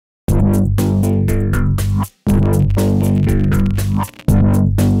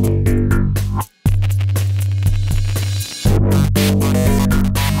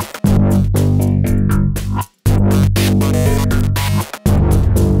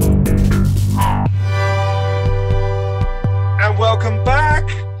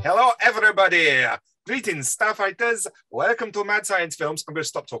everybody. Greetings, Starfighters. Welcome to Mad Science Films. I'm going to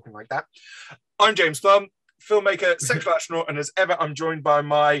stop talking like that. I'm James Plum, filmmaker, sexual astronaut, and as ever, I'm joined by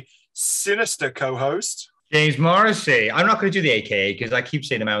my sinister co-host, James Morrissey. I'm not going to do the AKA because I keep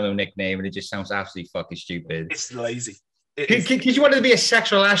saying my own nickname and it just sounds absolutely fucking stupid. It's lazy. Because you wanted to be a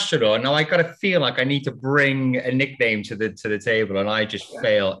sexual astronaut, now I got to feel like I need to bring a nickname to the table, and I just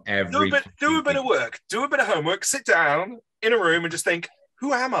fail every. Do a bit of work, do a bit of homework, sit down in a room and just think,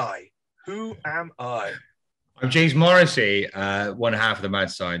 who am I? Who am I? I'm James Morrissey, one half of the Mad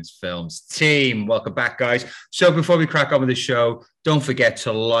Science Films team. Welcome back, guys. So before we crack on with the show, don't forget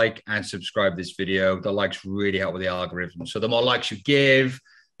to like and subscribe this video. The likes really help with the algorithm. So the more likes you give,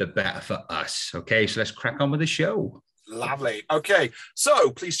 the better for us. Okay, so let's crack on with the show. Lovely. Okay,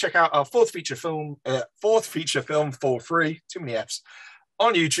 so please check out our fourth feature film for free. Too many Fs.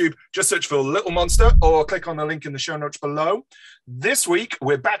 On YouTube, just search for Little Monster or click on the link in the show notes below. This week,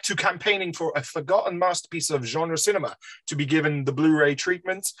 we're back to campaigning for a forgotten masterpiece of genre cinema to be given the Blu Ray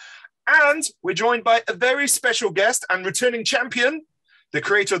treatment. And we're joined by a very special guest and returning champion, the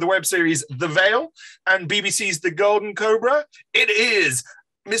creator of the web series The VALE and BBC's The Golden Cobra. It is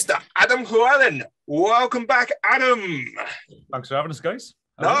Mr. Adam Llewellyn. Welcome back, Adam. Thanks for having us, guys.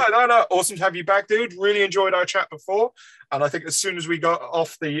 No. Awesome to have you back, dude. Really enjoyed our chat before. And I think as soon as we got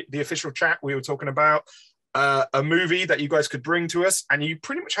off the official chat, we were talking about a movie that you guys could bring to us, and you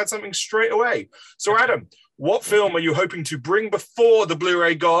pretty much had something straight away. So, Adam, what film are you hoping to bring before the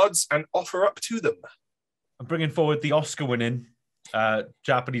Blu-ray gods and offer up to them? I'm bringing forward the Oscar-winning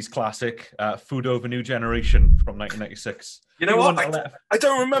Japanese classic, FUDOH: The New Generation from 1996. You know what? I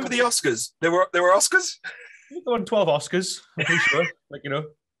don't remember the Oscars. There were Oscars? They won 12 Oscars, I'm pretty sure.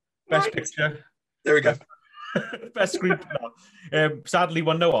 Best Picture. There we go. Best screenplay. Sadly,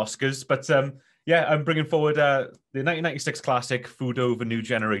 won no Oscars, but I'm bringing forward the 1996 classic FUDOH: The New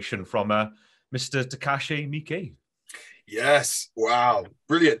Generation from Mr. Takashi Miike. Yes. Wow.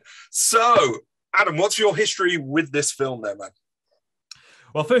 Brilliant. So, Adam, what's your history with this film there, man?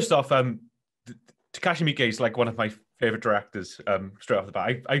 Well, first off, Takashi Miike is like one of my favorite directors straight off the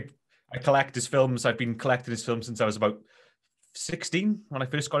bat. I collect his films. I've been collecting his films since I was about 16 when I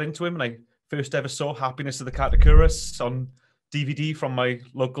first got into him, and I first ever saw Happiness of the Katakuris on DVD from my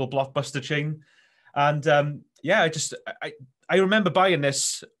local Blockbuster chain. And I remember buying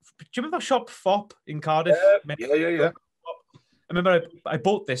this. Do you remember Shop Fop in Cardiff? Yeah. I remember I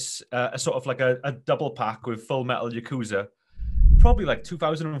bought this as sort of like a double pack with Full Metal Yakuza, probably like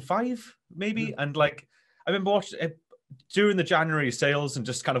 2005 maybe. And like I remember watching it during the January sales and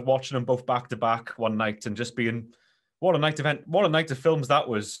just kind of watching them both back to back one night and just being, what a night of films that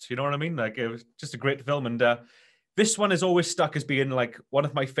was. You know what I mean? Like it was just a great film. And this one is always stuck as being like one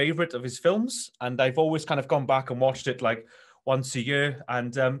of my favorite of his films. And I've always kind of gone back and watched it like once a year.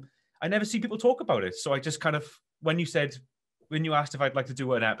 And I never see people talk about it. So I just kind of, when you asked if I'd like to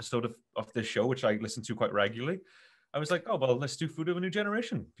do an episode of this show, which I listen to quite regularly, I was like, oh, well, let's do FUDOH: The New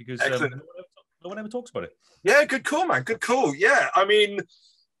Generation because no one ever talks about it. Yeah, good call, man. Good call. Yeah, I mean,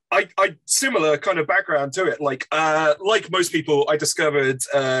 I similar kind of background to it. Like most people, I discovered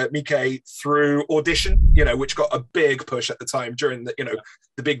Miike through Audition, which got a big push at the time during the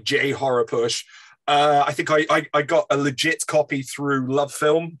big J horror push. I think I got a legit copy through Love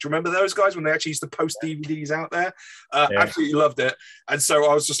Film. Do you remember those guys when they actually used to post DVDs out there? Absolutely loved it. And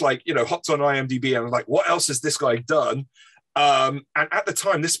so I was just like, hopped on IMDb and I was like, what else has this guy done? And at the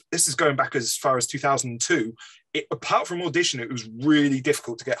time, this is going back as far as 2002. Apart from Audition, it was really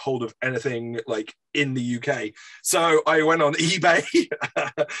difficult to get hold of anything like in the UK. So I went on eBay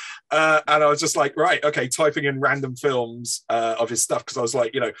and I was just like, right, okay, typing in random films of his stuff because I was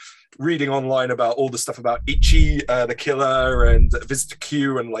like, reading online about all the stuff about Ichi, the Killer, and Visitor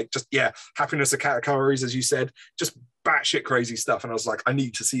Q, and like just Happiness of Katakuris, as you said, just batshit crazy stuff. And I was like, I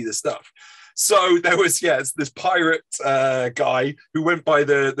need to see this stuff. So there was, it's this pirate guy who went by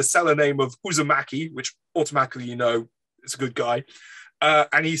the seller name of Uzumaki, which automatically it's a good guy.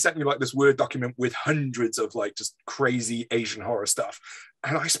 And he sent me like this Word document with hundreds of like just crazy Asian horror stuff.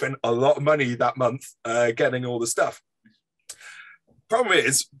 And I spent a lot of money that month getting all the stuff. Problem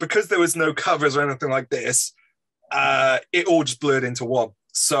is, because there was no covers or anything like this, it all just blurred into one.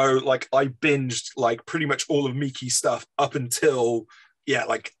 So like I binged like pretty much all of Miike's stuff up until,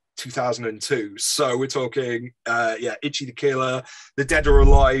 like 2002. So we're talking Ichi the Killer, The Dead or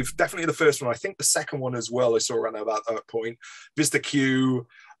Alive, definitely the first one. I think the second one as well I saw around about that point. Visitor Q,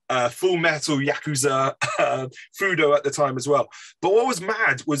 Full Metal Yakuza, FUDOH at the time as well. But what was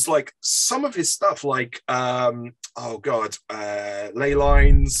mad was like some of his stuff like Leylines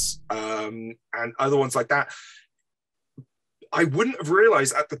and other ones like that. I wouldn't have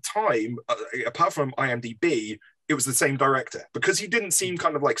realized at the time, apart from IMDb, it was the same director, because he didn't seem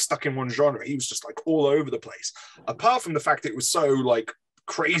kind of like stuck in one genre. He was just like all over the place. Apart from the fact it was so like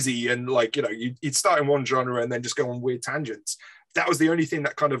crazy and like, you know, you'd start in one genre and then just go on weird tangents. That was the only thing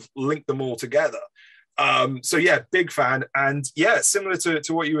that kind of linked them all together. So yeah, big fan. And yeah, similar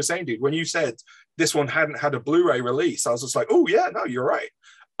to what you were saying, dude, when you said this one hadn't had a Blu-ray release, I was just like, oh yeah, no, you're right.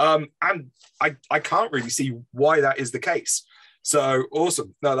 And I can't really see why that is the case. So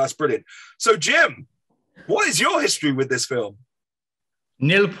awesome. No, that's brilliant. So Jim, what is your history with this film?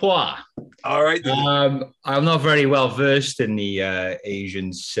 Nil point. All right. I'm not very well versed in the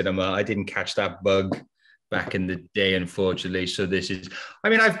Asian cinema. I didn't catch that bug back in the day, unfortunately. So this is, I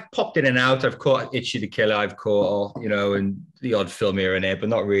mean, I've popped in and out. I've caught Ichi the Killer. I've caught, you know, and the odd film here and there, but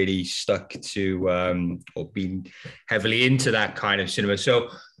not really stuck to or been heavily into that kind of cinema. So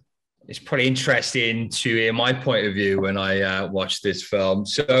it's pretty interesting to hear my point of view when I watched this film.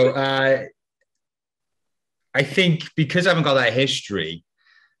 So I think because I haven't got that history,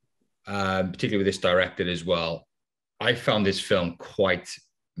 particularly with this director as well, I found this film quite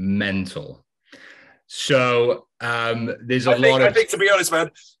mental. So there's a lot of... I think, to be honest, man,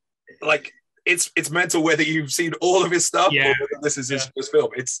 like it's mental whether you've seen all of his stuff or whether this is his film.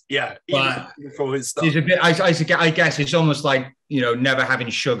 It's, even for his stuff. There's a bit, I guess it's almost like, you know, never having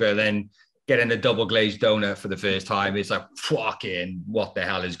sugar, then getting a double glazed donut for the first time. It's like, fucking, what the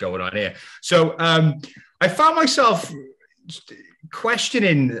hell is going on here? So I found myself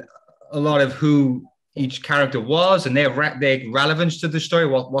questioning a lot of who each character was and their relevance to the story.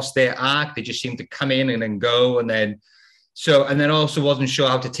 What's their arc? They just seem to come in and then go, and then also wasn't sure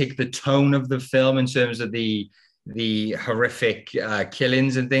how to take the tone of the film in terms of the horrific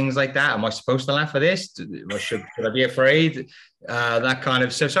killings and things like that. Am I supposed to laugh at this? Should I be afraid? That kind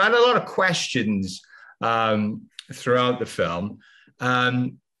of stuff. So I had a lot of questions throughout the film.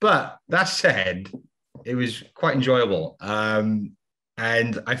 But that said, it was quite enjoyable.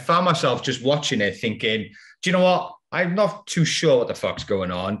 And I found myself just watching it thinking, do you know what? I'm not too sure what the fuck's going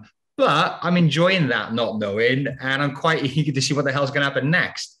on, but I'm enjoying that not knowing, and I'm quite eager to see what the hell's going to happen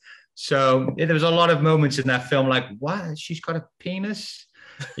next. So there was a lot of moments in that film like, what? She's got a penis?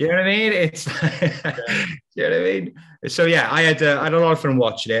 You know what I mean? It's, you know what I mean? So yeah, I had a lot of fun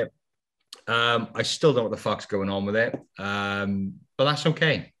watching it. I still don't know what the fuck's going on with it, but that's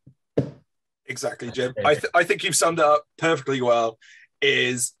okay. Exactly, Jim. I think you've summed it up perfectly well.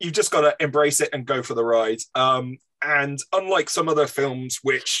 Is you've just got to embrace it and go for the ride. And unlike some other films,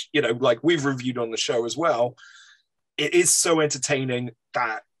 which, you know, like we've reviewed on the show as well, it is so entertaining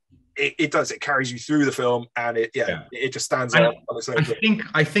that it carries you through the film, and it just stands out on its own.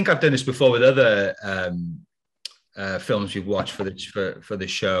 I think I've done this before with other films we've watched for the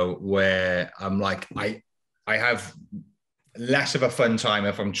show, where I'm like, I have less of a fun time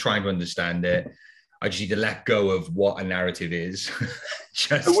if I'm trying to understand it. I just need to let go of what a narrative is.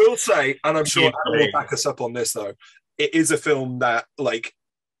 I will say, and I'm sure Adam will back us up on this, though, it is a film that, like,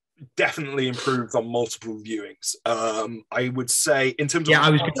 definitely improves on multiple viewings. I would say, in terms of...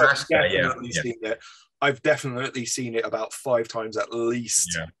 I was going to ask that, seen it. I've definitely seen it about 5 times at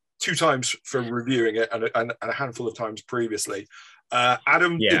least. 2 times for reviewing it and a handful of times previously.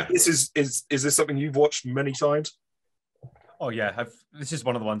 Adam, is this something you've watched many times? Oh yeah, this is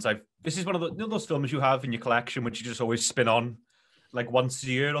one of the ones this is one of those films you have in your collection which you just always spin on like once a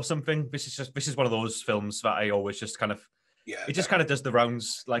year or something. This is one of those films that I always just kind of it just kind of does the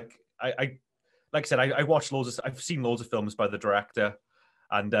rounds. Like I like I said, I watched I've seen loads of films by the director,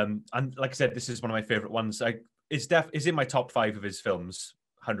 and like I said, this is one of my favorite ones. Is in my top 5 of his films,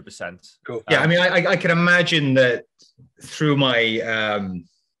 100%. Cool. Yeah, I mean, I can imagine that through my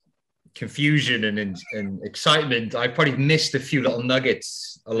confusion and excitement, I probably missed a few little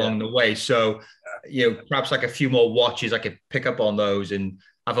nuggets along the way. So, you know, perhaps like a few more watches, I could pick up on those and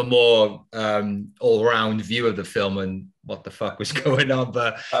have a more all-round view of the film and what the fuck was going on.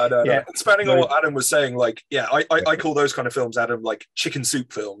 But expanding on what Adam was saying, like, I call those kind of films, Adam, like chicken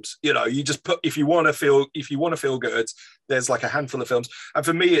soup films. You know, you just put, if you want to feel good, there's like a handful of films. And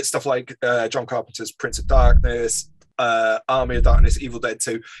for me, it's stuff like John Carpenter's Prince of Darkness, Army of Darkness, Evil Dead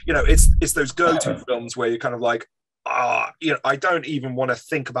 2. You know, it's those go-to films where you're kind of like, you know, I don't even want to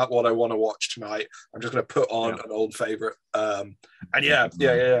think about what I want to watch tonight. I'm just going to put on an old favorite. And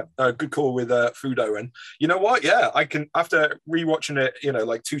good call with FUDOH. And you know what? Yeah, I can, after rewatching it, you know,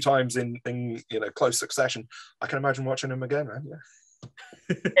 like 2 times in you know, close succession, I can imagine watching them again, man. Yeah.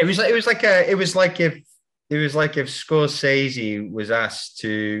 It was like if Scorsese was asked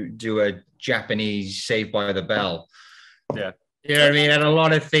to do a Japanese Saved by the Bell. Yeah. You know what I mean? And a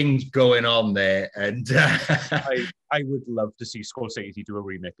lot of things going on there. And I would love to see Scorsese do a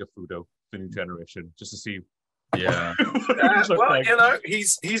remake of FUDOH The New Generation, just to see. Yeah. Well, like. You know,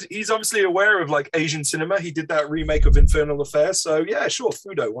 he's obviously aware of like Asian cinema. He did that remake of Infernal Affairs. So yeah, sure,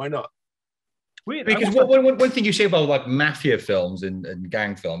 FUDOH, why not? Weird. Because one thing you say about like mafia films and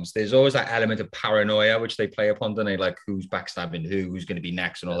gang films, there's always that element of paranoia which they play upon, don't they? Like who's backstabbing who's going to be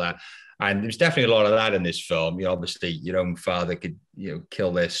next and all that. And there's definitely a lot of that in this film. You know, obviously your own father could, you know,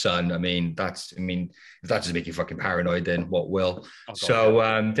 kill their son. I mean, if that doesn't make you fucking paranoid, then what will? Oh,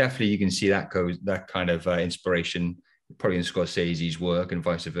 so definitely you can see that kind of inspiration probably in Scorsese's work and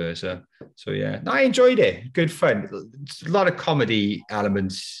vice versa. So yeah, no, I enjoyed it. Good fun. It's a lot of comedy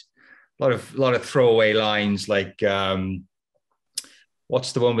elements. A lot of throwaway lines like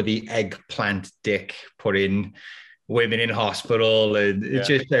what's the one with the eggplant dick put in women in hospital, and it's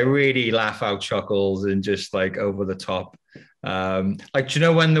just a really laugh out chuckles and just like over the top. Like, do you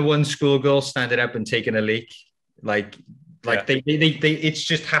know when the one schoolgirl standing up and taking a leak? They it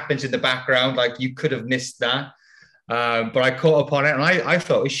just happens in the background. Like you could have missed that. But I caught up on it and I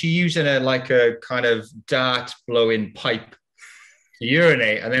thought, is she using a kind of dart blowing pipe to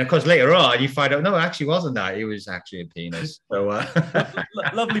urinate? And then of course later on you find out, no, it actually wasn't that. It was actually a penis. So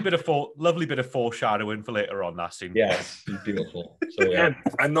lovely bit of foreshadowing for later on that scene. Yes, beautiful. So yeah.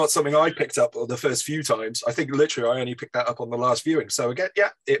 And not something I picked up the first few times. I think literally I only picked that up on the last viewing. So again,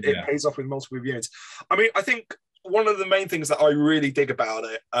 it pays off with multiple viewings. I mean, I think one of the main things that I really dig about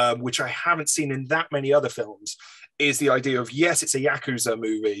it, which I haven't seen in that many other films, is the idea of, yes, it's a Yakuza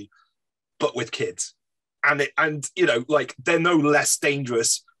movie, but with kids. And you know, like they're no less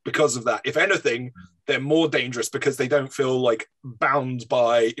dangerous because of that. If anything, they're more dangerous because they don't feel like bound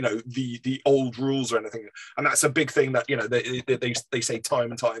by, you know, the old rules or anything. And that's a big thing that, you know, they say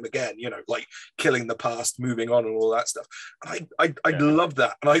time and time again, you know, like killing the past, moving on and all that stuff. And I love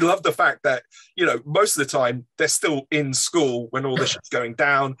that. And I love the fact that, you know, most of the time they're still in school when all this shit's going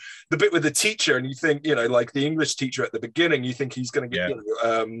down. The bit with the teacher, and you think, you know, like the English teacher at the beginning, you think he's going to get, you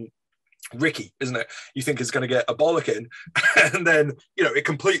know, Ricky, isn't it? You think is going to get a bollocking, and then, you know, it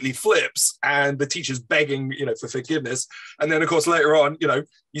completely flips and the teacher's begging, you know, for forgiveness. And then of course later on, you know,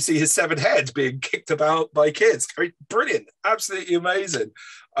 you see his severed head being kicked about by kids. I mean, brilliant, absolutely amazing.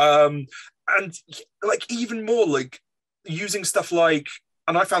 And like even more like using stuff like,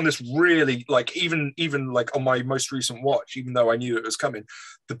 and I found this really like even like on my most recent watch, even though I knew it was coming,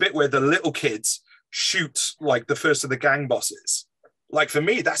 the bit where the little kids shoot like the first of the gang bosses. Like for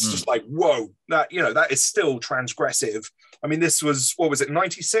me, that's just like, whoa, that, you know, that is still transgressive. I mean, this was, what was it,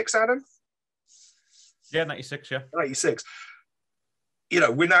 96, Adam? Yeah, 96, yeah. 96. You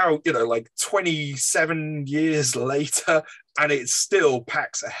know, we're now, you know, like 27 years later, and it still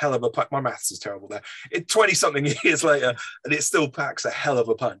packs a hell of a punch. My maths is terrible there. 20-something years later, and it still packs a hell of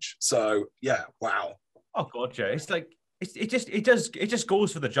a punch. So, yeah, wow. Oh, God, yeah. It's like, it just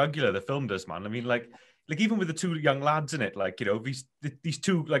goes for the jugular, the film does, man. I mean, like even with the two young lads in it, like, you know, these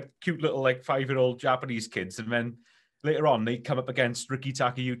two like cute little like 5-year-old Japanese kids, and then later on they come up against Riki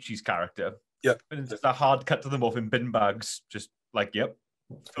Takeuchi's character. Yep. And it's a hard cut to them off in bin bags, just like, yep.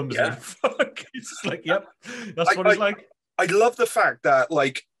 Film is like, fuck. It's just like, yep. That's what it's like. I love the fact that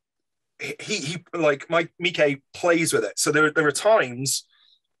like he like Miike plays with it. So there are times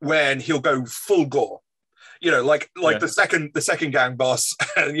when he'll go full gore. You know, like the second gang boss,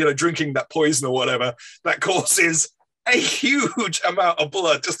 you know, drinking that poison or whatever, that causes a huge amount of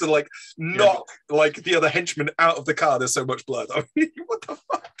blood just to like knock like the other henchman out of the car. There's so much blood. I mean, what the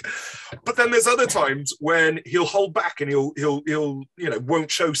fuck? But then there's other times when he'll hold back and he'll you know,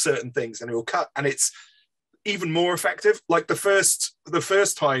 won't show certain things and he'll cut, and it's even more effective. Like the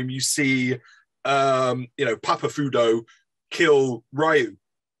first time you see you know, Papa FUDOH kill Ryu.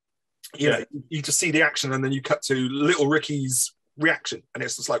 You know, you just see the action and then you cut to little Ricky's reaction and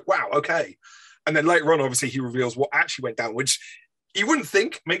it's just like, wow, okay. And then later on, obviously, he reveals what actually went down, which you wouldn't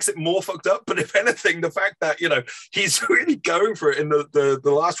think makes it more fucked up. But if anything, the fact that, you know, he's really going for it in the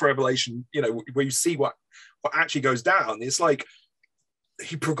last revelation, you know, where you see what actually goes down, it's like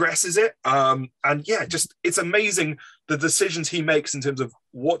he progresses it. And yeah, just it's amazing the decisions he makes in terms of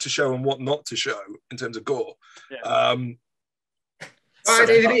what to show and what not to show in terms of gore. Yeah.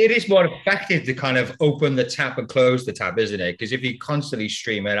 It is more effective to kind of open the tap and close the tap, isn't it? Because if you constantly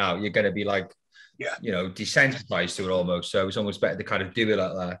stream it out, you're going to be like, you know, desensitized to it almost. So it's almost better to kind of do it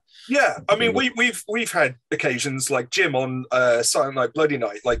like that. Yeah, I mean, we've had occasions like Jim on Silent Night, Bloody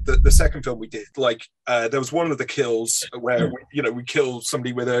Night, like the second film we did. Like there was one of the kills where we killed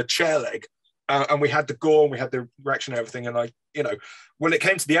somebody with a chair leg, and we had the gore and we had the reaction and everything. And when it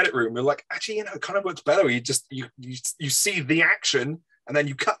came to the edit room, we were like, actually, it kind of works better. You see the action and then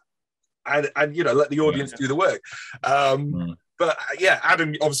you cut and let the audience do the work. But yeah,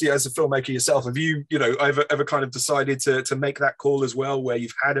 Adam, obviously as a filmmaker yourself, have you ever kind of decided to make that call as well, where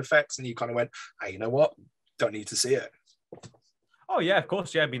you've had effects and you kind of went, hey, you know what, don't need to see it? Oh yeah, of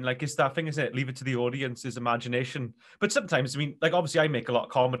course. Yeah, I mean, like, it's that thing, isn't it? Leave it to the audience's imagination. But sometimes, I mean, like, obviously, I make a lot of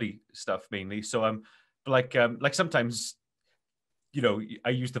comedy stuff mainly. So like sometimes, I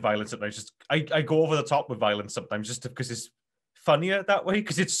use the violence sometimes. I go over the top with violence sometimes, just because it's funnier that way,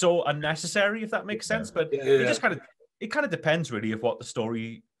 because it's so unnecessary, if that makes sense. But it just kind of depends really of what the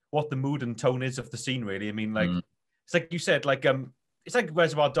story, what the mood and tone is of the scene. Really, I mean, like it's like you said, like it's like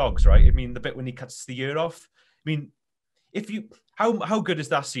Reservoir Dogs, right? I mean, the bit when he cuts the ear off. I mean, how good is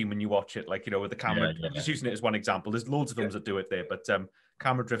that scene when you watch it? Like, with the camera, just using it as one example. There's loads of films that do it there, but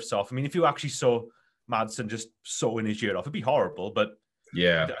camera drifts off. I mean, if you actually saw Madsen just sewing his ear off, it'd be horrible. But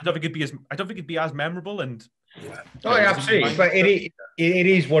I don't think it'd be as memorable. And absolutely. But it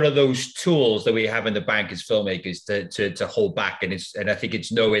is one of those tools that we have in the bank as filmmakers to hold back, and I think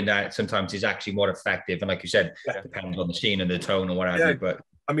it's knowing that sometimes it's actually more effective. And like you said, it depends on the scene and the tone and what have you. But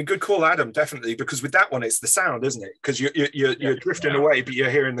I mean, good call, Adam, definitely, because with that one, it's the sound, isn't it? Because you're drifting away, but you're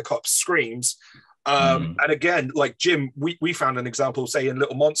hearing the cops' screams. And again, like Jim, we found an example, say in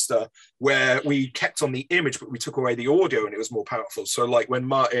Little Monster, where we kept on the image, but we took away the audio, and it was more powerful. So like when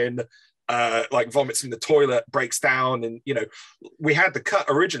Martin vomits in the toilet, breaks down, and we had the cut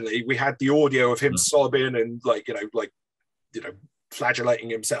originally. We had the audio of him sobbing and flagellating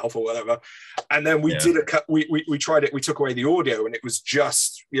himself or whatever, and then we did a cut. We tried it. We took away the audio, and it was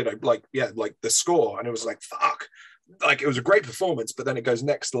just like the score, and it was like fuck. Like, it was a great performance, but then it goes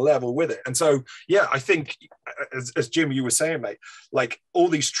next level with it. And so, I think, as Jim, you were saying, mate, like all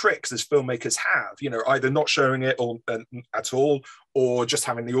these tricks as filmmakers have, either not showing it at all, or just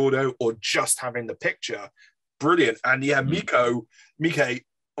having the audio, or just having the picture. Brilliant. And Miike,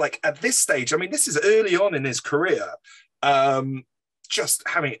 like at this stage, I mean, this is early on in his career, just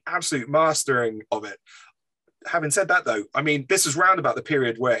having absolute mastering of it. Having said that, though, I mean, this is round about the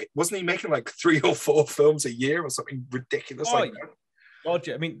period where wasn't he making like 3 or 4 films a year or something ridiculous like that?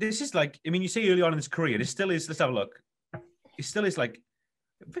 Roger, I mean, this is like, I mean, you say early on in his career, it still is. Let's have a look. It still is like,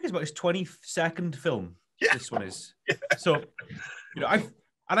 I think it's about his 22nd film. Yeah. This one is. Yeah. So,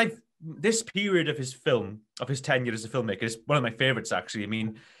 this period of his film, of his tenure as a filmmaker, is one of my favorites. Actually, I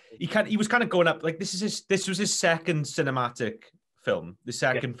mean, he was kind of going up. Like, this was his second cinematic film, the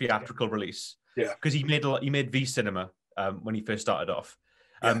second theatrical release. Yeah, because he made V Cinema when he first started off.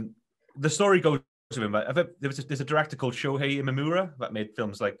 The story goes to him. There's a director called Shohei Imamura that made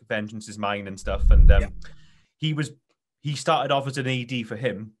films like Vengeance Is Mine and stuff. And he started off as an AD for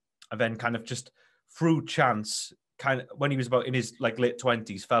him, and then kind of just through chance, kind of when he was about in his like late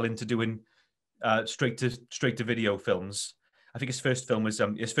 20s, fell into doing straight to video films. I think his first film was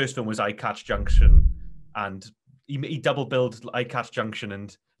Eyecatch Junction, and he double billed Eyecatch Junction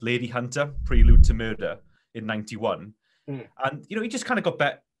and Lady Hunter, Prelude to Murder in '91. And, he just kind of got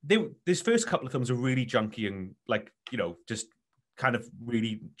better. His first couple of films were really junky and like, just kind of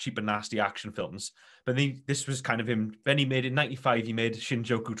really cheap and nasty action films. But this was kind of him. Then he made in '95, he made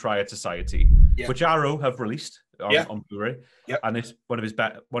Shinjuku Triad Society, which Arrow have released on Blu Ray. Yep. And it's one of his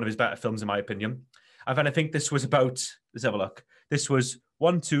better films, in my opinion. And then I think this was about, let's have a look. This was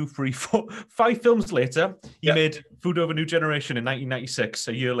 1, 2, 3, 4, 5 films later. He made FUDOH The New Generation in 1996,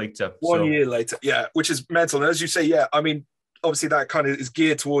 a year later. One year later, which is mental. And as you say, I mean, obviously that kind of is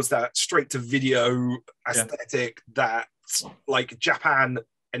geared towards that straight-to-video aesthetic that, like, Japan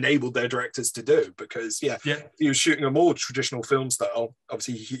enabled their directors to do, because, he was shooting a more traditional film style.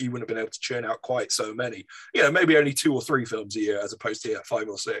 Obviously, he wouldn't have been able to churn out quite so many. Maybe only 2 or 3 films a year as opposed to 5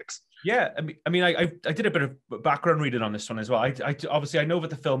 or 6. Yeah, I mean, I did a bit of background reading on this one as well. I obviously I know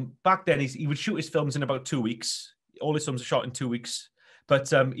that the film back then he would shoot his films in about 2 weeks. All his films are shot in 2 weeks,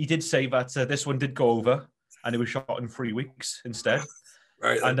 but he did say that this one did go over, and it was shot in 3 weeks instead.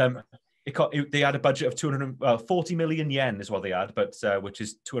 Right, and they had a budget of 40 million yen is what they had, but which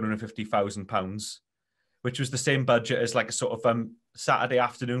is £250,000, which was the same budget as like a sort of Saturday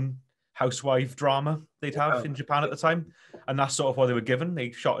afternoon housewife drama they'd have in Japan at the time, and that's sort of what they were given.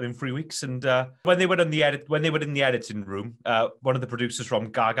 They shot it in 3 weeks, and when they were in the editing room, one of the producers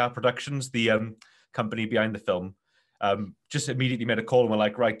from Gaga Productions, the company behind the film, just immediately made a call and were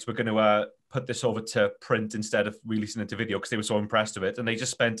like, right, we're going to put this over to print instead of releasing it to video, because they were so impressed with it, and they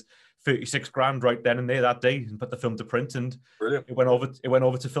just spent 36 grand right then and there that day and put the film to print, and it went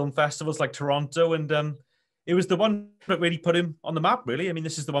over to film festivals like Toronto, and it was the one that really put him on the map, really. I mean,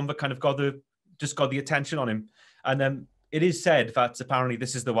 this is the one that kind of got the just got the attention on him. And it is said that apparently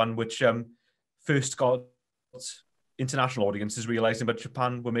this is the one which first got international audiences realizing that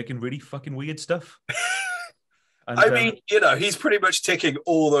Japan were making really fucking weird stuff. And, I mean, he's pretty much ticking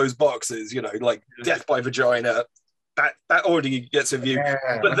all those boxes, like Death by Vagina. That already gets a view.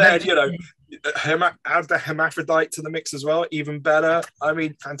 Yeah. But then, add the hermaphrodite to the mix as well, even better. I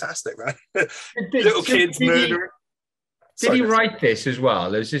mean, fantastic, man. Little kids murdering. Did he write this as well?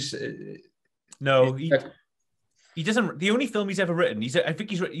 There's this. No, he doesn't. The only film he's ever written, I think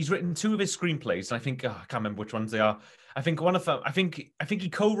he's written 2 of his screenplays, and I think I can't remember which ones they are. I think one of them. I think he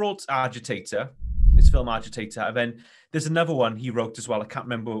co-wrote Agitator, his film Agitator, and then there's another one he wrote as well. I can't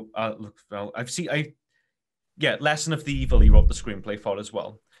remember. Lesson of the Evil. He wrote the screenplay for as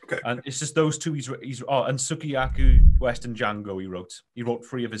well. Okay. And it's just those 2 and Sukiyaki Western Django he wrote. He wrote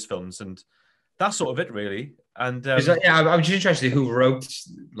 3 of his films, and that's sort of it really. And I'm just interested who wrote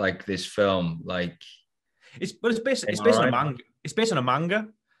like this film. Like it's based on a manga. It's based on a manga.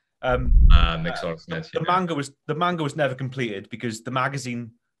 Makes a lot of sense. The manga was never completed because the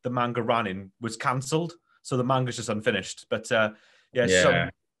magazine the manga ran in was cancelled, so the manga's just unfinished. But there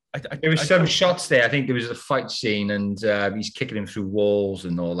was some shots there. I think there was a fight scene, and he's kicking him through walls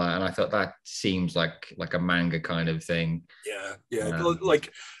and all that. And I thought that seems like a manga kind of thing. Yeah.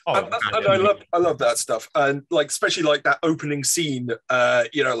 I love that stuff, and like especially like that opening scene.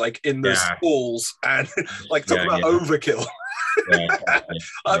 Like in the walls, and like talk about overkill.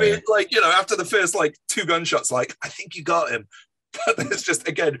 I mean, like after the first like 2 gunshots, like I think you got him. But there's just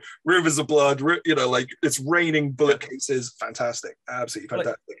again rivers of blood. Like it's raining bullet cases. Fantastic, absolutely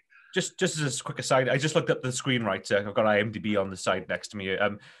fantastic. Just as a quick aside, I just looked up the screenwriter. I've got IMDb on the side next to me.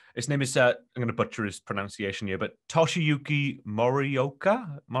 His name is I'm going to butcher his pronunciation here, but Toshiyuki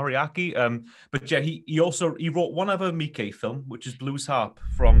Moriaki. But yeah, he wrote one other Miike film, which is Blues Harp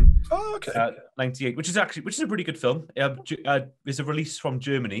from 98, which is a pretty good film. There's a release from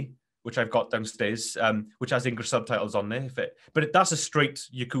Germany, which I've got downstairs, which has English subtitles on there. That's a straight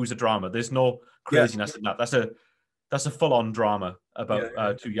Yakuza drama. There's no craziness in that. That's a full-on drama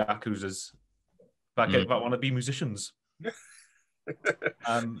about 2 Yakuzas that want to be musicians.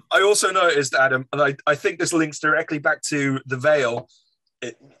 I also noticed, Adam, and I think this links directly back to the VALE.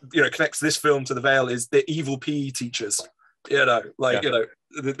 It connects this film to the VALE is the evil PE teachers.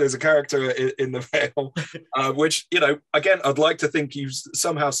 There's a character in the VALE, which again, I'd like to think you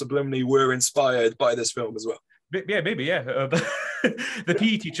somehow subliminally were inspired by this film as well. Yeah, maybe, yeah. The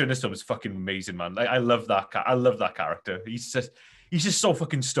PE teacher in this film is fucking amazing, man. I love that. I love that character. He's just so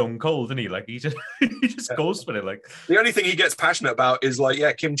fucking stone cold, isn't he? Like he just goes for it. Like the only thing he gets passionate about is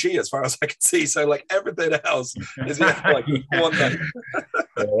like kimchi, as far as I can see. So like everything else is like one thing.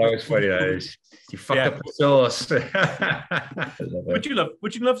 That was funny. That is. You fucked up the sauce. Would you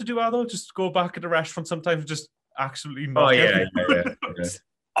love to do that though? Just go back at the restaurant sometimes and just absolutely not. Yeah.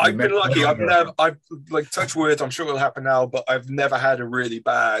 I've been lucky. I've like touch words. I'm sure it'll happen now, but I've never had a really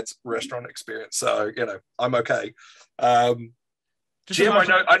bad restaurant experience. So I'm okay. Jim,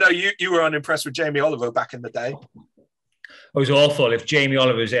 I know you were unimpressed with Jamie Oliver back in the day. It was awful. If Jamie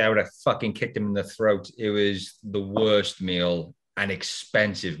Oliver was there, I would have fucking kicked him in the throat. It was the worst meal, an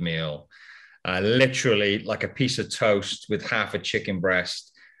expensive meal. Literally like a piece of toast with half a chicken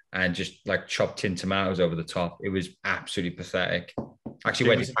breast and just like chopped tin tomatoes over the top. It was absolutely pathetic. Actually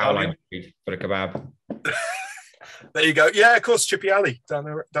went to Powerline for a kebab. There you go. Yeah, of course, Chippy Alley down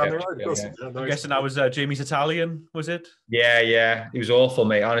the road. Of course. Yeah. I'm guessing that was Jamie's Italian, was it? Yeah. It was awful,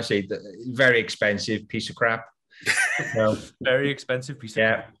 mate. Honestly, very expensive piece of crap. Very expensive piece of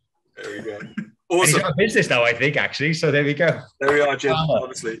crap. There we go. Awesome. He's got a business now, I think, actually. So there we go. There we are, Jim.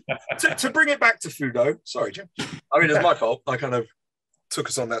 Honestly, to bring it back to FUDOH. Sorry, Jim. I mean, it's my fault. I kind of took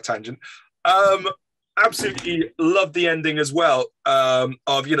us on that tangent. Absolutely love the ending as well. Of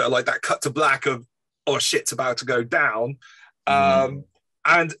like that cut to black of shit's about to go down.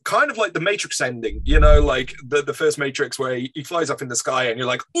 And kind of like the Matrix ending, like the first Matrix where he flies up in the sky and you're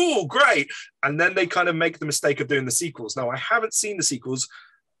like, oh, great. And then they kind of make the mistake of doing the sequels. Now, I haven't seen the sequels.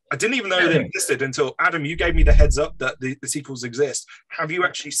 I didn't even know they existed until, Adam, you gave me the heads up that the sequels exist. Have you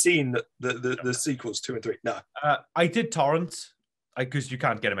actually seen the sequels 2 and 3? No. I did torrent, because you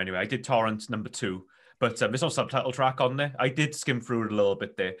can't get them anyway. I did torrent number 2. But there's no subtitle track on there. I did skim through it a little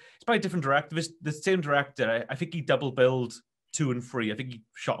bit there. It's by a different director. The same director. I think he double billed 2 and 3. I think he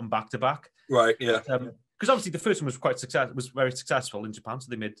shot them back to back. Right. Yeah. Because obviously the first one was very successful in Japan, so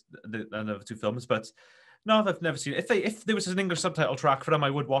they made another 2 films. But no, I've never seen it. If there was an English subtitle track for them,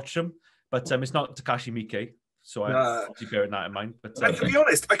 I would watch them. But it's not Takashi Miike, so I'm obviously bearing that in mind. But and to be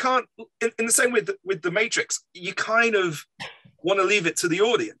honest, I can't. In the same way with the Matrix, you kind of want to leave it to the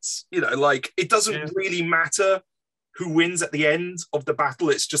audience. You know, like it doesn't really matter who wins at the end of the battle.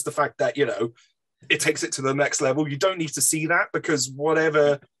 It's just the fact that, you know, it takes it to the next level. You don't need to see that because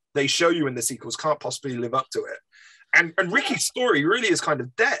whatever they show you in the sequels can't possibly live up to it. And Ricky's story really is kind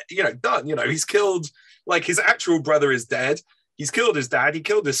of dead, you know, done. You know, he's killed, like his actual brother is dead. He's killed his dad. He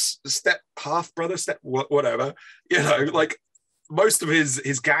killed his half brother, whatever. You know, like most of his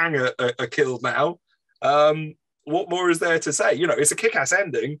gang are killed now. What more is there to say? You know, it's a kick-ass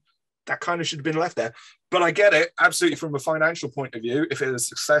ending. That kind of should have been left there. But I get it, absolutely, from a financial point of view, if it is a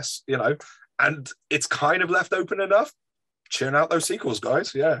success, you know, and it's kind of left open enough, churn out those sequels,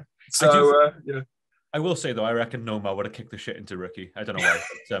 guys. Yeah. So, yeah. I will say, though, I reckon Noma would have kicked the shit into Ricky. I don't know why.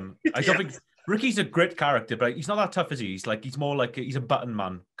 But, I don't think Ricky's a great character, but he's not that tough, is he? He's more like he's a button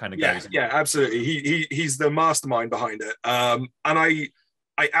man kind of guy. Yeah, absolutely. He's the mastermind behind it. And I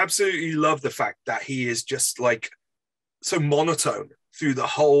absolutely love the fact that he is just like so monotone through the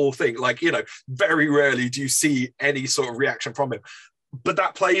whole thing. Like, you know, very rarely do you see any sort of reaction from him. But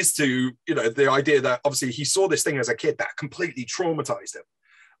that plays to, you know, the idea that obviously he saw this thing as a kid that completely traumatized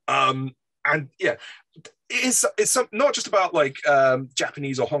him. And yeah, it's not just about like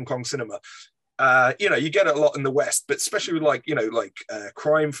Japanese or Hong Kong cinema. You know, you get it a lot in the West, but especially with like, you know, like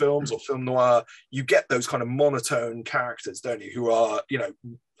crime films or film noir, you get those kind of monotone characters, don't you? Who are, you know,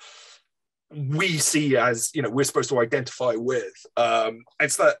 we see as, you know, we're supposed to identify with.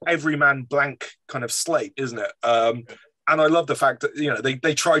 It's that everyman blank kind of slate, isn't it? And I love the fact that, you know,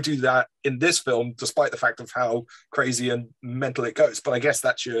 they try to do that in this film, despite the fact of how crazy and mental it goes. But I guess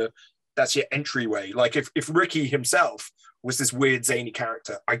that's your entryway. Like if Ricky himself was this weird zany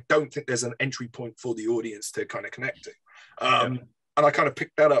character, I don't think there's an entry point for the audience to kind of connect to. And I kind of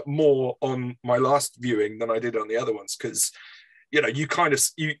picked that up more on my last viewing than I did on the other ones, because, you know,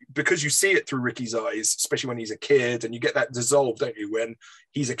 because you see it through Ricky's eyes, especially when he's a kid, and you get that dissolve, don't you? When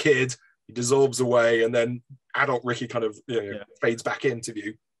he's a kid, he dissolves away, and then adult Ricky kind of, you know, fades back into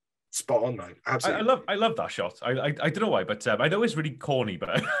view. Spot on, man. Absolutely. I love that shot. I don't know why, but I know it's really corny, but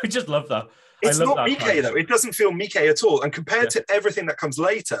I just love that. It's not Miike though. It doesn't feel Miike at all. And compared to everything that comes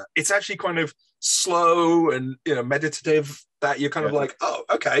later, it's actually kind of slow and, you know, meditative. That you're kind of like, oh,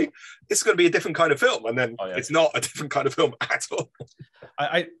 okay, this is going to be a different kind of film, and then it's not a different kind of film at all.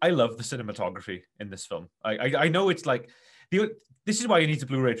 I love the cinematography in this film. I know it's like this is why you need a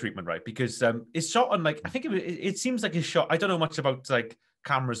Blu Ray treatment, right? Because it's shot on like, I think it seems like it's shot. I don't know much about like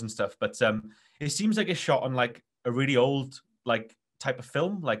cameras and stuff, but it seems like it's shot on like a really old like type of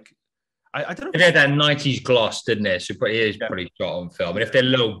film. Like I don't know. It had that 90s gloss, didn't it? So it is probably shot on film. And if they're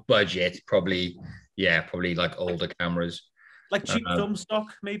low budget, probably like older cameras. Like cheap film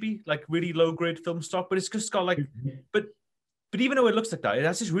stock, maybe like really low grade film stock, but it's just got like, but even though it looks like that, it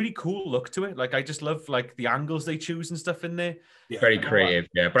has this really cool look to it. Like I just love like the angles they choose and stuff in there. Very creative,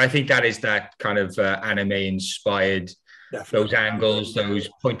 But I think that is that kind of anime inspired. Definitely. Those angles, those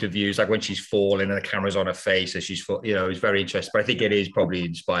point of views, like when she's falling and the camera's on her face as she's, you know, it's very interesting. But I think it is probably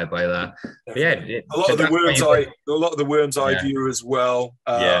inspired by that. But a lot of the worms eye view as well.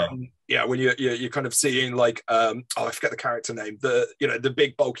 When you're kind of seeing like I forget the character name, the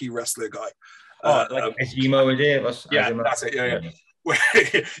big bulky wrestler guy. Asimo, is it? Asimo. That's it. Yeah. Where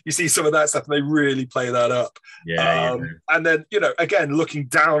you see some of that stuff and they really play that up. And then, you know, again, looking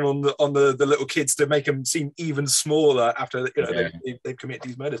down on the little kids to make them seem even smaller after, you know, they've committed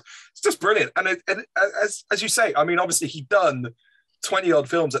these murders. It's just brilliant. And as you say, I mean, obviously he'd done 20 odd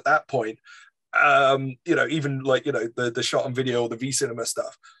films at that point. You know, even like, you know, the shot on video, the V cinema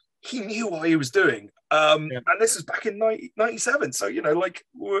stuff, he knew what he was doing. And this is back in 97. So, you know, like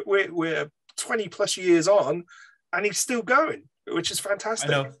we're 20 plus years on and he's still going, which is fantastic.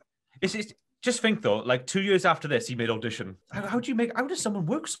 I know. It's just think though, like 2 years after this, he made Audition. How does someone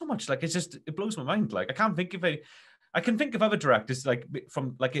work so much? Like it blows my mind. Like I can think of other directors like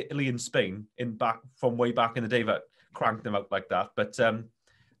from like Italy and Spain from way back in the day that cranked them out like that, but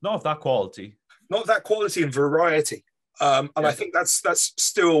not of that quality. Not of that quality and variety. And I think that's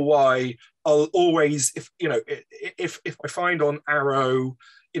still why I'll always, if I find on Arrow,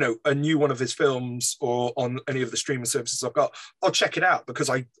 you know, a new one of his films or on any of the streaming services I've got, I'll check it out because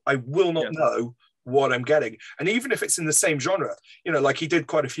I will not know what I'm getting. And even if it's in the same genre, you know, like he did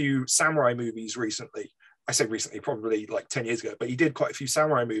quite a few samurai movies recently. I say recently, probably like 10 years ago, but he did quite a few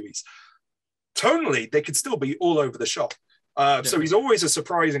samurai movies. Tonally, they could still be all over the shop. So he's always a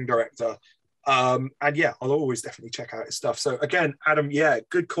surprising director. And I'll always definitely check out his stuff. So again, Adam,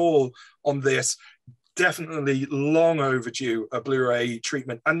 good call on this. Definitely long overdue a Blu-ray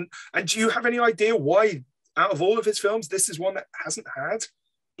treatment. And do you have any idea why, out of all of his films, this is one that hasn't had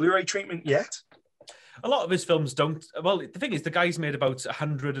Blu-ray treatment yet? a lot of his films don't. Well, the thing is, the guy's made about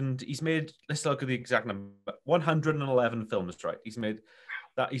 100, and he's made. Let's look at the exact number: 111 films. Right? He's made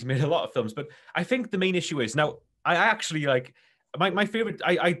a lot of films, but I think the main issue is now. I actually like my favorite.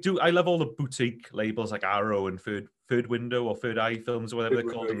 I love all the boutique labels like Arrow and Third Window or Third Eye Films or whatever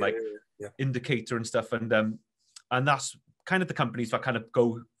they're called, and like Indicator and stuff, and that's kind of the companies that kind of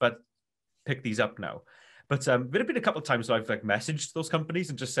go but pick these up now. But there have been a couple of times where I've like messaged those companies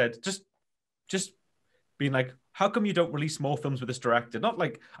and just said, just being like, how come you don't release more films with this director? Not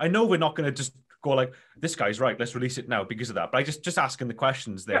like, I know we're not going to just go like, this guy's right, let's release it now because of that. But I just asking the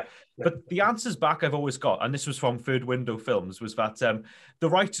questions there. Yeah. But the answers back I've always got, and this was from Third Window Films, was that the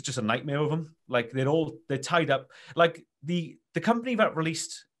rights are just a nightmare of them. Like they're tied up. Like the company that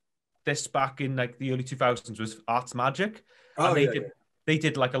released this back in like the early 2000s was Arts Magic. Oh, and they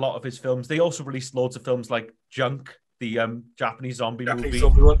did like a lot of his films. They also released loads of films like Junk, the Japanese zombie movie.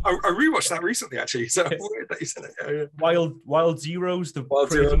 Zombie one. I rewatched that recently, actually. So weird that you said it. Wild Zeros, the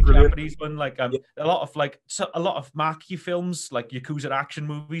Zero, Japanese one. Like a lot of marquee films, like Yakuza action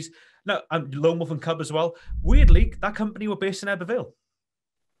movies. No, Lone Wolf and Cub as well. Weirdly, that company were based in Eberville.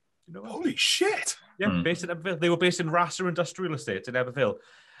 You know what? Holy shit! Yeah, based in Eberville. They were based in Rasa Industrial Estate in Eberville.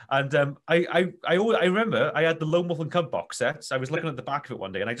 And I remember I had the Lone Wolf and Cub box sets. I was looking at the back of it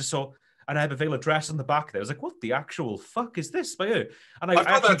one day, and I just saw an Eberville address on the back there. I was like, what the actual fuck is this by you? And I've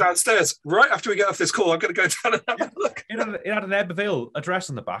got that downstairs. Right after we get off this call, I'm going to go down and have a look. It had an Eberville address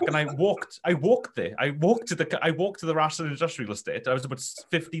on the back, and I walked there. I walked to the Rasa Industrial Estate. I was about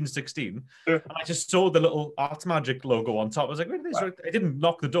 15, 16, and I just saw the little Arts Magic logo on top. I was like, wait, wow. I didn't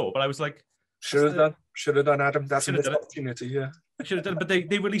knock the door, but I was like, should have done, Adam. That's a missed opportunity, yeah. I should have done, but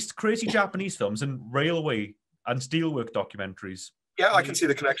they released crazy Japanese films and railway and steelwork documentaries. Yeah, I can see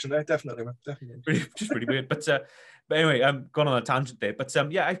the connection there. Definitely, man. Definitely. Just really weird. But anyway, I'm gone on a tangent there. But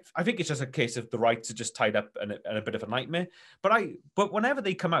I think it's just a case of the rights are just tied up and a bit of a nightmare. But whenever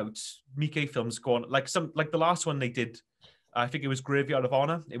they come out, Miike films go on like the last one they did. I think it was Graveyard of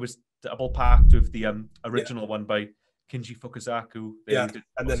Honor. It was double packed with the original one by Kinji Fukasaku.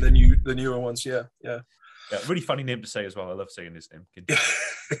 And then the newer ones. Yeah. Really funny name to say as well. I love saying his name.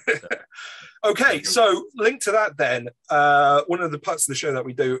 Okay, so linked to that then, one of the parts of the show that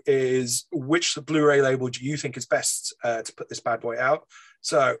we do is which Blu Ray label do you think is best to put this bad boy out?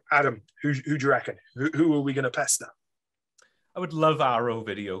 So, Adam, who do you reckon? Who are we going to pester? I would love Arrow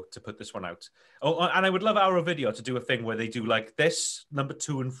Video to put this one out. Oh, and I would love Arrow Video to do a thing where they do like this, number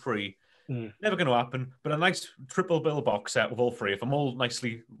 2 and 3. Never going to happen, but a nice triple bill box set with all 3 of them, all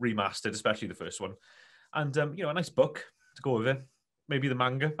nicely remastered, especially the first one. And a nice book to go with it. Maybe the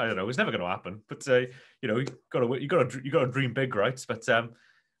manga. I don't know. It's never going to happen. But you got to dream big, right? But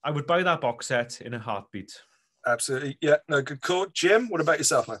I would buy that box set in a heartbeat. Absolutely. Yeah. No, good call. Jim, what about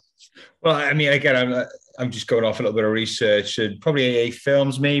yourself, man? Well, I mean, again, I'm just going off a little bit of research. And probably AA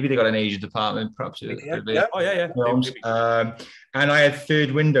Films, maybe they got an Asia department, perhaps. Yeah. Oh yeah. Films. And I had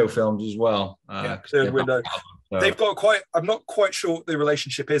Third Window Films as well. Third Window. They've got I'm not quite sure what the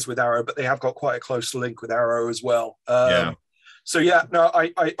relationship is with Arrow, but they have got quite a close link with Arrow as well. So yeah, no,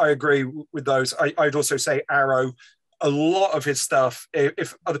 I agree with those. I'd also say Arrow, a lot of his stuff,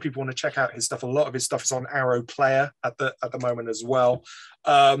 if other people want to check out his stuff, a lot of his stuff is on Arrow Player at the moment as well.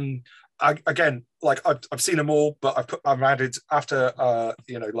 Again, like I've seen them all, but I've added after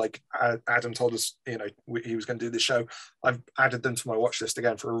Adam told us he was going to do this show. I've added them to my watch list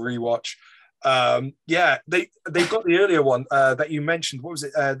again for a rewatch. They've got the earlier one that you mentioned. What was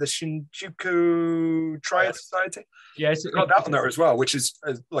it? The Shinjuku Triad Society. Yeah, it's got that on there as well, which is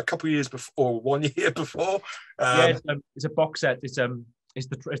like a couple of years before, or 1 year before. It's a box set. It's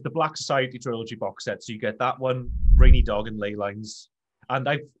the Black Society trilogy box set. So you get that one, Rainy Dog, and Leylines. And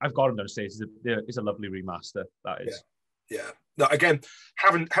I've got them downstairs. It's a lovely remaster. That is. Yeah. No, again,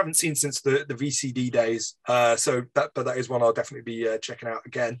 haven't seen since the VCD days. But that is one I'll definitely be checking out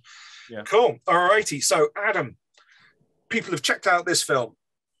again. Yeah. Cool. All righty. So, Adam, people have checked out this film.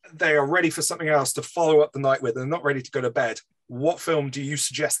 They are ready for something else to follow up the night with. They're not ready to go to bed. What film do you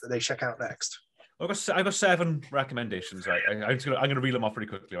suggest that they check out next? I've got 7 recommendations. Right. I'm going to reel them off really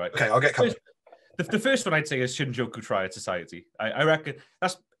quickly. Right. Okay. I'll get coming. The first one I'd say is Shinjuku Triad Society. I reckon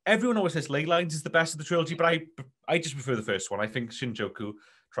that's everyone always says Leylines is the best of the trilogy, but I just prefer the first one. I think Shinjuku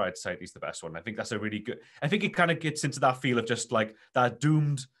Triad Society is the best one. I think that's a really good. I think it kind of gets into that feel of just like that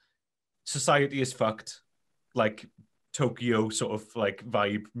doomed society is fucked, like Tokyo sort of like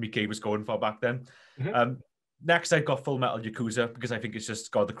vibe Miike was going for back then. Mm-hmm. Next, I've got Full Metal Yakuza because I think it's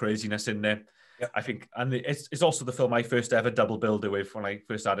just got the craziness in there. Yeah. I think, and it's also the film I first ever double billed with when I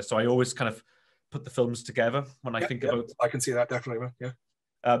first started. So I always kind of put the films together when I think about. I can see that definitely, man.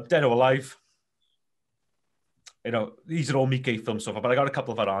 Yeah. Dead or Alive. these are all Miike films so far, but I got a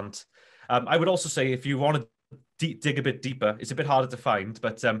couple that aren't. I would also say if you want to dig a bit deeper, it's a bit harder to find,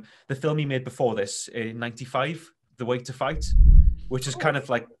 but the film he made before this in '95, The Way to Fight, which is kind of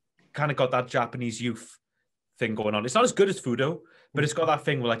got that Japanese youth thing going on. It's not as good as FUDOH, but it's got that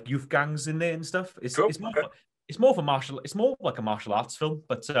thing with like youth gangs in there and stuff. It's more like a martial arts film,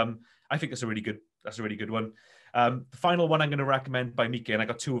 but I think that's a really good one. The final one I'm going to recommend by Miike, and I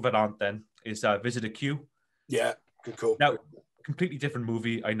got two of it aren't then, is Visitor Q. Yeah, good call. Now, completely different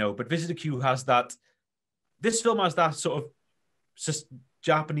movie, I know, but Visitor Q has that. This film has that sort of just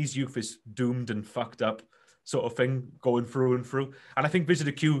Japanese youth is doomed and fucked up sort of thing going through and through, and I think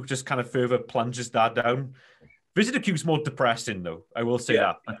Visitor Q just kind of further plunges that down. Visitor Q is more depressing, though. I will say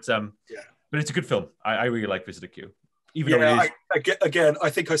that, but it's a good film. I really like Visitor Q. Even though I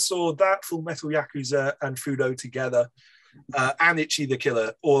think I saw that Full Metal Yakuza and FUDOH together, and Ichi the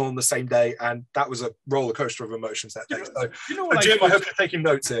Killer all on the same day, and that was a roller coaster of emotions that day. Jim, I hope you're taking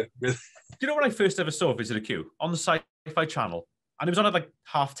notes here. Do you know when I first ever saw Visitor Q? On the Sci-Fi Channel, and it was on at like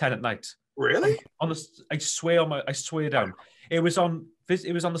 10:30 at night. Really? I swear down. It was on the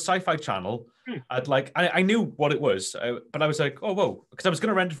Sci-Fi Channel. I knew what it was, but I was like, oh whoa, because I was going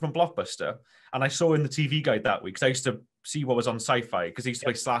to rent it from Blockbuster, and I saw in the TV guide that week because I used to see what was on Sci-Fi because I used to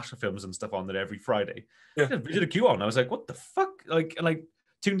play slasher films and stuff on there every Friday. Yeah, Visitor Q on. I was like, what the fuck? And I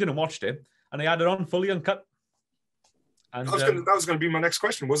tuned in and watched it, and they had it on fully uncut. And that was going to be my next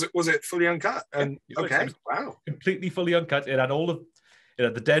question. Was it fully uncut? And okay, wow, completely fully uncut. It had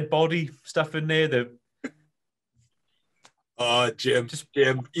the dead body stuff in there. Jim,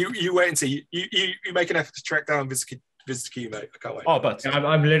 you wait and see. You make an effort to track down Visitor Q, mate. I can't wait. Oh, but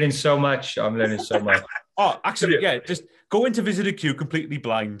I'm learning so much. Oh, actually, yeah. Just go into Visitor Q completely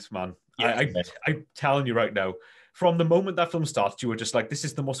blind, man. Yeah, I'm telling you right now. From the moment that film starts, you were just like, "This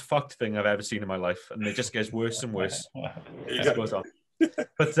is the most fucked thing I've ever seen in my life," and it just gets worse and worse as it goes on.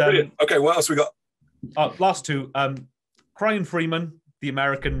 But okay, what else we got? Last two. Crying Freeman, the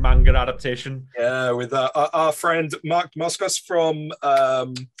American manga adaptation. Yeah, with our friend Mark Moskos from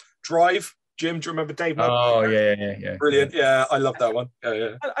Drive. Jim, do you remember Dave? Oh, yeah. Brilliant. Yeah, I love that one.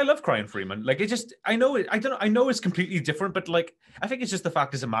 Yeah. I love Crying Freeman. Like, it just, I know it's completely different, but like, I think it's just the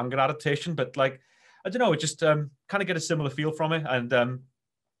fact it's a manga adaptation, but like, I don't know, it just kind of get a similar feel from it. And I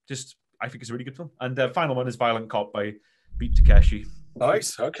think it's a really good film. And the final one is Violent Cop by Beat Takeshi.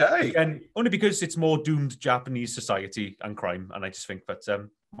 Nice. Okay. And only because it's more doomed Japanese society and crime. And I just think that,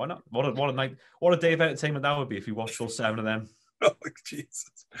 why not? What a night, what a day of entertainment that would be if you watched all 7 of them. Oh, Jesus.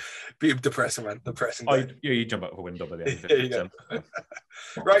 Be depressing, man. Depressing. You jump out of a window by the end of it.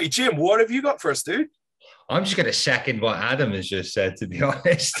 Right, Jim, what have you got for us, dude? I'm just going to second what Adam has just said, to be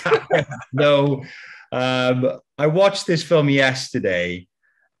honest. No, I watched this film yesterday,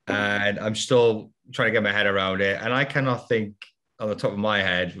 and I'm still trying to get my head around it. And I cannot think on the top of my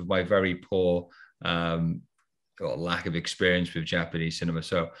head with my very poor lack of experience with Japanese cinema.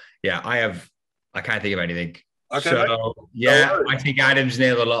 So, yeah, I can't think of anything. Okay, so yeah, I think Adam's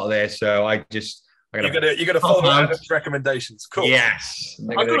nailed a lot of this. So you're gonna follow Adam's recommendations. Cool. Yes,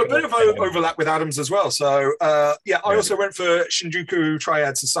 I've got a bit of overlap with Adam's as well. So I also went for Shinjuku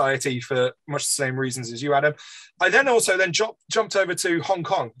Triad Society for much the same reasons as you, Adam. I then jumped over to Hong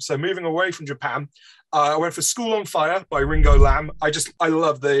Kong. So moving away from Japan, I went for School on Fire by Ringo Lam. I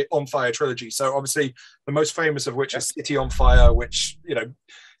love the On Fire trilogy. So obviously the most famous of which is City on Fire, which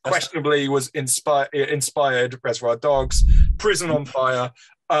questionably was inspired Reservoir Dogs, Prison on Fire,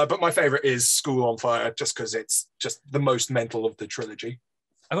 but my favorite is School on Fire, just because it's just the most mental of the trilogy.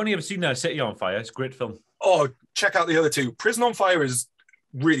 I've only ever seen City on Fire. It's a great film. Oh, check out the other two. Prison on Fire is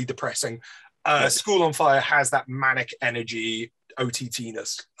really depressing. School on Fire has that manic energy,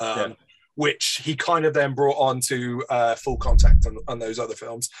 OTT-ness, which he kind of then brought on to Full Contact on those other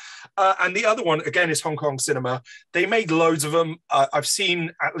films. And the other one, again, is Hong Kong cinema. They made loads of them. I've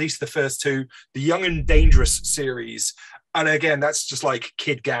seen at least the first two, the Young and Dangerous series. And again, that's just like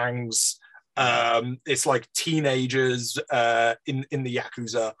kid gangs. It's like teenagers in the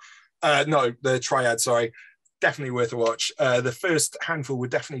Yakuza. No, the Triad, sorry. Definitely worth a watch. The first handful were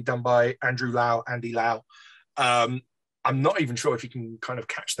definitely done by Andy Lau. I'm not even sure if you can kind of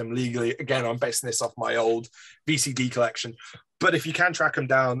catch them legally. Again, I'm basing this off my old VCD collection. But if you can track them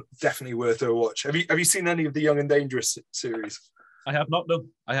down, definitely worth a watch. Have you seen any of the Young and Dangerous series? I have not, no.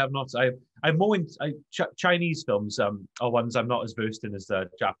 I have not. I'm more in Chinese films are ones I'm not as versed in as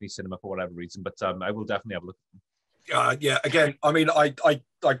Japanese cinema for whatever reason, but I will definitely have a look. Yeah, again, I mean, I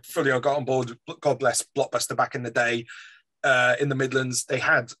fully got on board, God bless Blockbuster back in the day in the Midlands. They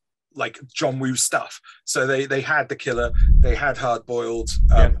had like John Woo stuff. So they had The Killer, they had Hard Boiled,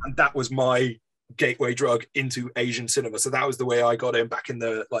 and that was my gateway drug into Asian cinema. So that was the way I got in back in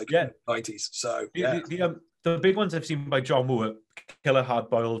the 90s. So the big ones I've seen by John Woo are Killer, Hard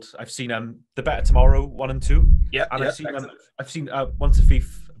Boiled. I've seen The Better Tomorrow 1 and 2. Yeah, and yeah, I've seen Once a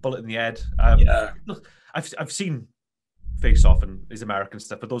Thief, Bullet in the Head. Look, I've seen Face Off and his American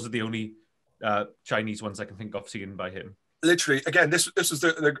stuff, but those are the only Chinese ones I can think of seeing by him. Literally, again, this was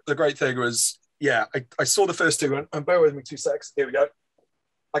the great thing was, I saw the first two, and bear with me 2 seconds. Here we go.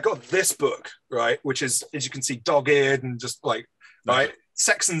 I got this book, right, which is, as you can see, dog-eared and just like, right,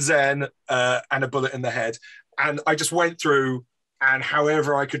 Sex and Zen and A Bullet in the Head. And I just went through, and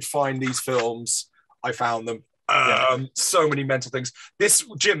however I could find these films, I found them. So many mental things. This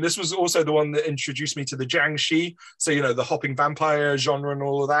was also the one that introduced me to the Jiangxi. So, the hopping vampire genre and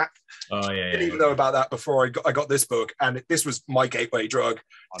all of that. Oh, yeah. I didn't even know about that before I got this book. And this was my gateway drug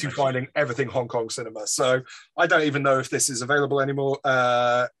to finding everything Hong Kong cinema. So I don't even know if this is available anymore.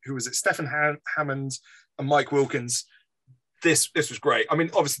 Who was it? Stephen Hammond and Mike Wilkins. This was great. I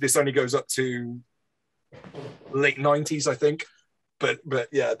mean, obviously this only goes up to late 90s, I think. But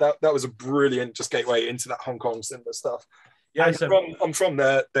yeah, that was a brilliant just gateway into that Hong Kong cinema stuff. Yeah, I'm from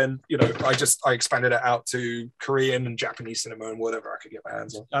there. Then I expanded it out to Korean and Japanese cinema and whatever I could get my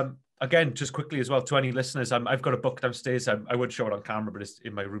hands on. Again, just quickly as well to any listeners, I've got a book downstairs. I would show it on camera, but it's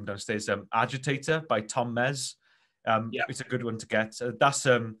in my room downstairs. Agitator by Tom Mez. It's a good one to get. That's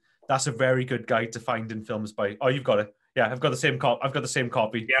a very good guide to finding films by. Oh, you've got it. Yeah, I've got the same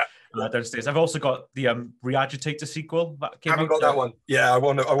copy. Yeah, downstairs. I've also got the Reagitator sequel that came out. I haven't got that one. Yeah, I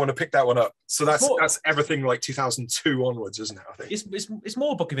want to pick that one up. So that's everything like 2002 onwards, isn't it? I think it's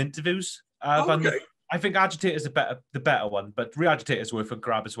more a book of interviews. Okay. I think Agitator is the better one, but Reagitator is worth a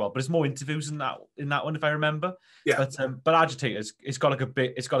grab as well. But it's more interviews in that one, if I remember. Yeah. But Agitator, it's got like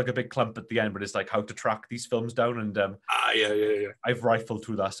a big clump at the end, but it's like how to track these films down. And yeah. I've rifled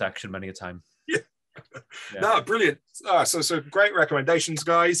through that section many a time. Yeah. No, brilliant. So great recommendations,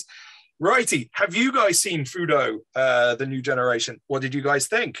 guys. Righty, have you guys seen FUDOH The New Generation? What did you guys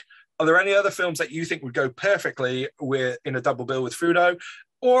think? Are there any other films that you think would go perfectly in a double bill with FUDOH?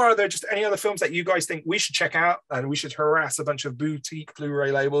 Or are there just any other films that you guys think we should check out and we should harass a bunch of boutique Blu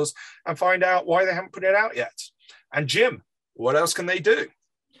Ray labels and find out why they haven't put it out yet? And Jim, what else can they do?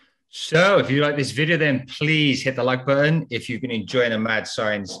 So if you like this video, then please hit the like button. If you've been enjoying the Mad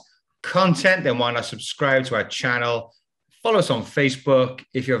Science content, then why not subscribe to our channel? Follow us on Facebook.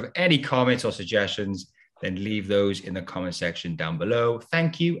 If you have any comments or suggestions, then leave those in the comment section down below.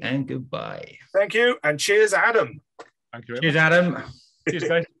 Thank you and goodbye. Thank you and cheers, Adam. Thank you. Cheers, Adam. Cheers,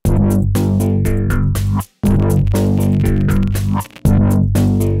 guys.